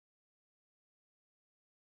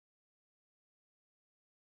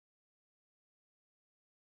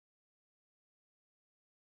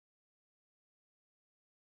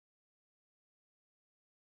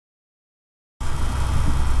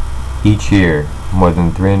Each year, more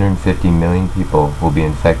than 350 million people will be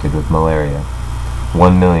infected with malaria.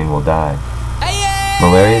 1 million will die.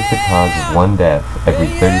 Malaria is the cause of one death every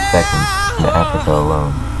 30 seconds in Africa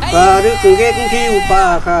alone.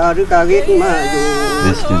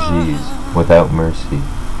 This disease, without mercy,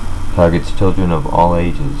 targets children of all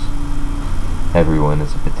ages. Everyone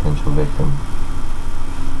is a potential victim.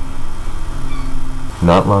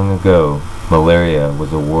 Not long ago, malaria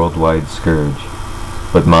was a worldwide scourge,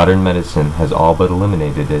 but modern medicine has all but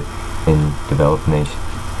eliminated it in developed nations.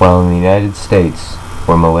 While in the United States,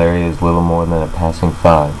 where malaria is little more than a passing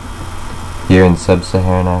thought, here in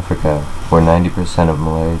sub-Saharan Africa, where 90% of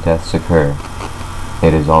malaria deaths occur,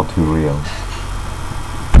 it is all too real.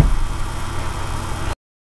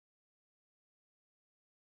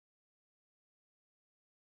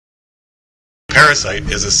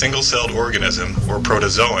 Parasite is a single-celled organism, or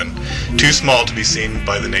protozoan, too small to be seen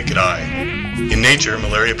by the naked eye. In nature,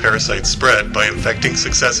 malaria parasites spread by infecting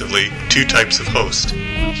successively two types of host,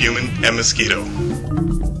 human and mosquito.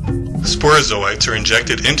 Sporozoites are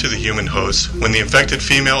injected into the human host when the infected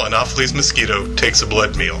female Anopheles mosquito takes a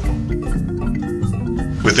blood meal.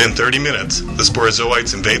 Within 30 minutes, the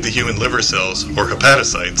sporozoites invade the human liver cells, or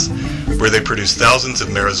hepatocytes, where they produce thousands of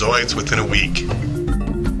merozoites within a week.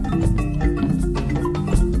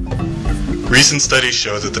 Recent studies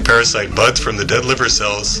show that the parasite buds from the dead liver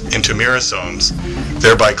cells into merosomes,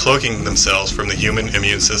 thereby cloaking themselves from the human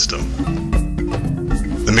immune system.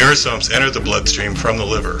 The merosomes enter the bloodstream from the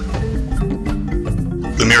liver.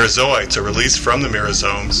 The merozoites are released from the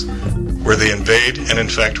merosomes, where they invade and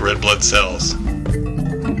infect red blood cells.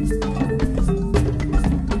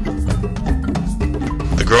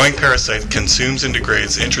 The growing parasite consumes and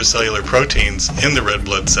degrades intracellular proteins in the red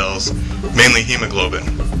blood cells, mainly hemoglobin.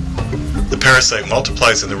 The parasite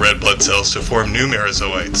multiplies in the red blood cells to form new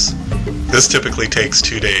merozoites. This typically takes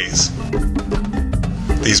 2 days.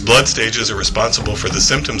 These blood stages are responsible for the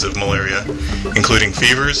symptoms of malaria, including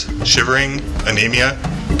fevers, shivering, anemia,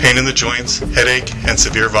 pain in the joints, headache, and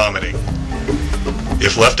severe vomiting.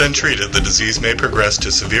 If left untreated, the disease may progress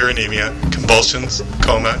to severe anemia, convulsions,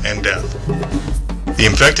 coma, and death. The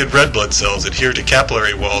infected red blood cells adhere to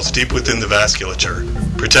capillary walls deep within the vasculature,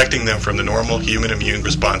 protecting them from the normal human immune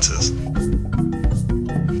responses.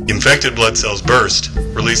 Infected blood cells burst,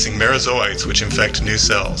 releasing merozoites which infect new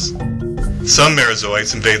cells. Some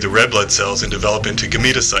merozoites invade the red blood cells and develop into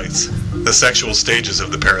gametocytes, the sexual stages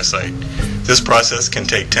of the parasite. This process can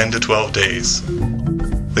take 10 to 12 days.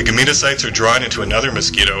 The gametocytes are drawn into another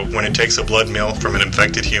mosquito when it takes a blood meal from an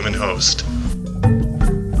infected human host.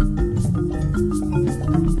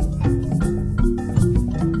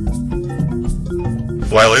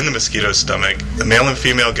 While in the mosquito's stomach, the male and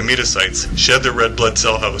female gametocytes shed their red blood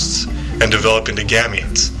cell hosts and develop into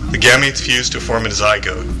gametes. The gametes fuse to form a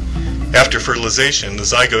zygote. After fertilization, the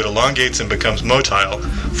zygote elongates and becomes motile,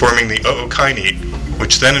 forming the ookinete,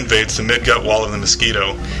 which then invades the midgut wall of the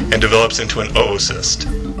mosquito and develops into an oocyst.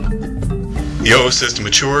 The oocyst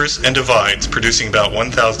matures and divides, producing about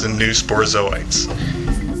 1,000 new sporozoites.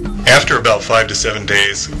 After about 5 to 7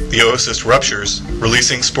 days, the oocyst ruptures,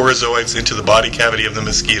 releasing sporozoites into the body cavity of the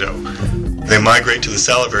mosquito. They migrate to the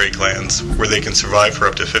salivary glands, where they can survive for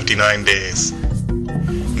up to 59 days.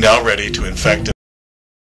 Now ready to infect.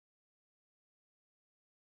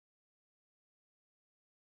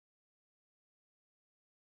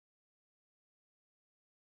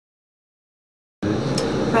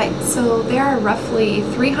 Right, so there are roughly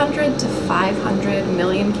 300 to 500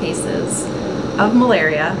 million cases of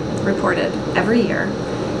malaria reported every year,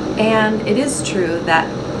 and it is true that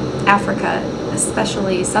Africa,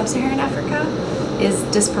 especially sub-Saharan Africa, is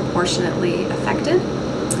disproportionately affected.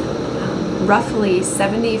 Roughly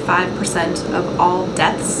 75% of all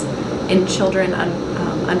deaths in children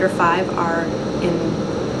under 5 are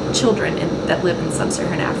in children that live in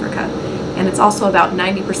sub-Saharan Africa, and it's also about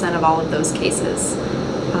 90% of all of those cases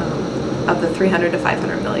of the 300 to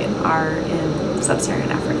 500 million are in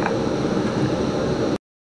sub-Saharan Africa.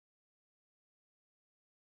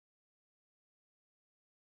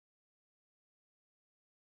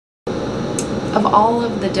 Of all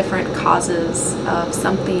of the different causes of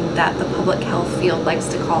something that the public health field likes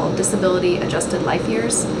to call disability-adjusted life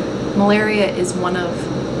years, malaria is one of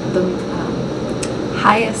the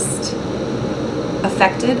highest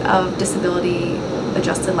affected of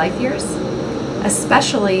disability-adjusted life years,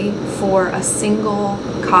 especially for a single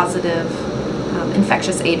causative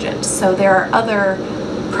infectious agent. So there are other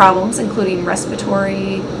problems, including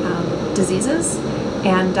respiratory diseases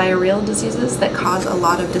and diarrheal diseases that cause a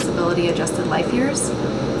lot of disability-adjusted life years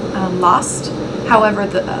lost. However,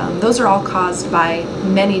 those are all caused by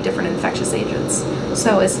many different infectious agents.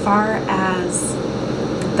 So as far as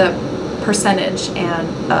the percentage,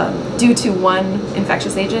 and due to one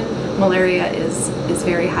infectious agent, malaria is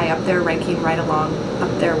very high up there, ranking right along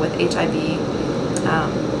up there with HIV,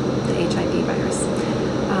 the HIV virus.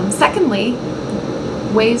 Secondly,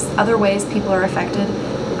 other ways people are affected.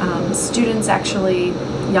 Students actually,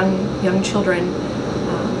 young children,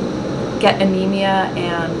 get anemia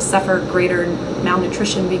and suffer greater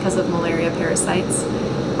malnutrition because of malaria parasites.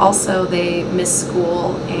 Also, they miss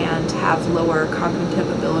school and have lower cognitive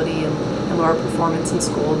ability and lower performance in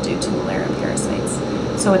school due to malaria parasites.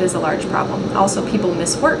 So it is a large problem. Also, people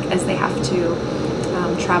miss work as they have to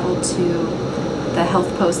travel to the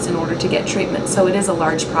health posts in order to get treatment. So it is a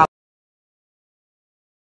large problem.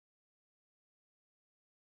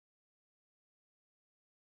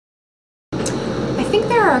 I think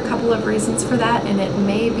there are a couple of reasons for that, and it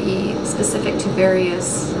may be specific to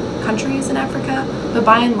various countries in Africa, but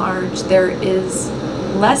by and large there is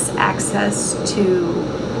less access to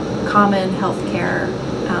common healthcare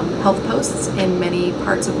health posts in many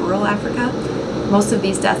parts of rural Africa. Most of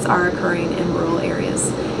these deaths are occurring in rural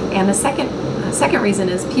areas. And a second reason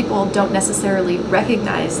is people don't necessarily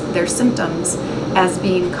recognize their symptoms as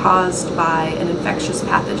being caused by an infectious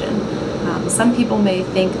pathogen. Some people may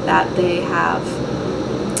think that they have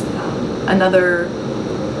another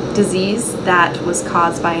disease that was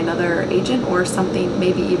caused by another agent, or something,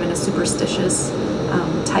 maybe even a superstitious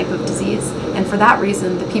type of disease. And for that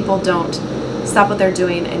reason, the people don't stop what they're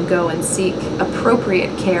doing and go and seek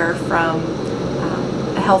appropriate care from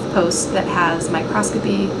a health post that has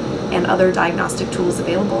microscopy and other diagnostic tools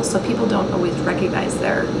available. So people don't always recognize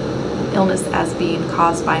their illness as being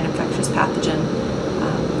caused by an infectious pathogen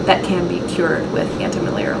that can be cured with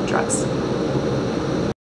antimalarial drugs.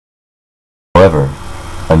 However,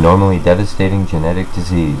 a normally devastating genetic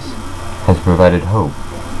disease has provided hope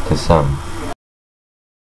to some.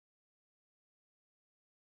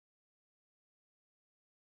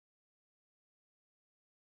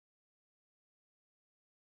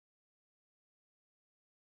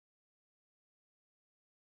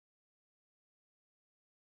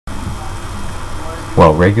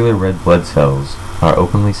 While regular red blood cells are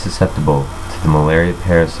openly susceptible to the malaria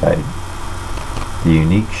parasite, the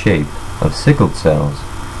unique shape of sickled cells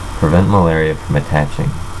prevent malaria from attaching.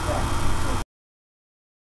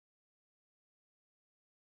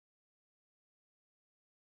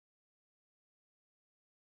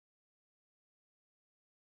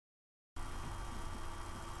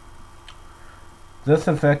 This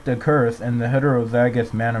effect occurs in the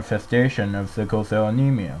heterozygous manifestation of sickle cell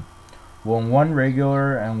anemia, when one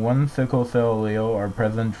regular and one sickle cell allele are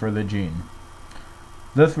present for the gene.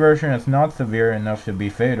 This version is not severe enough to be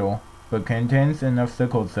fatal, but contains enough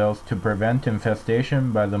sickle cells to prevent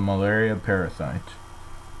infestation by the malaria parasite.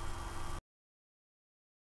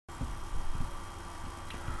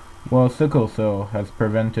 While sickle cell has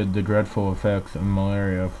prevented the dreadful effects of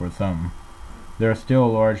malaria for some, there are still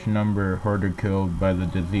a large number who are killed by the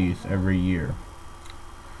disease every year.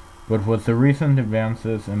 But with the recent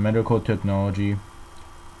advances in medical technology,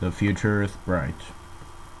 the future is bright.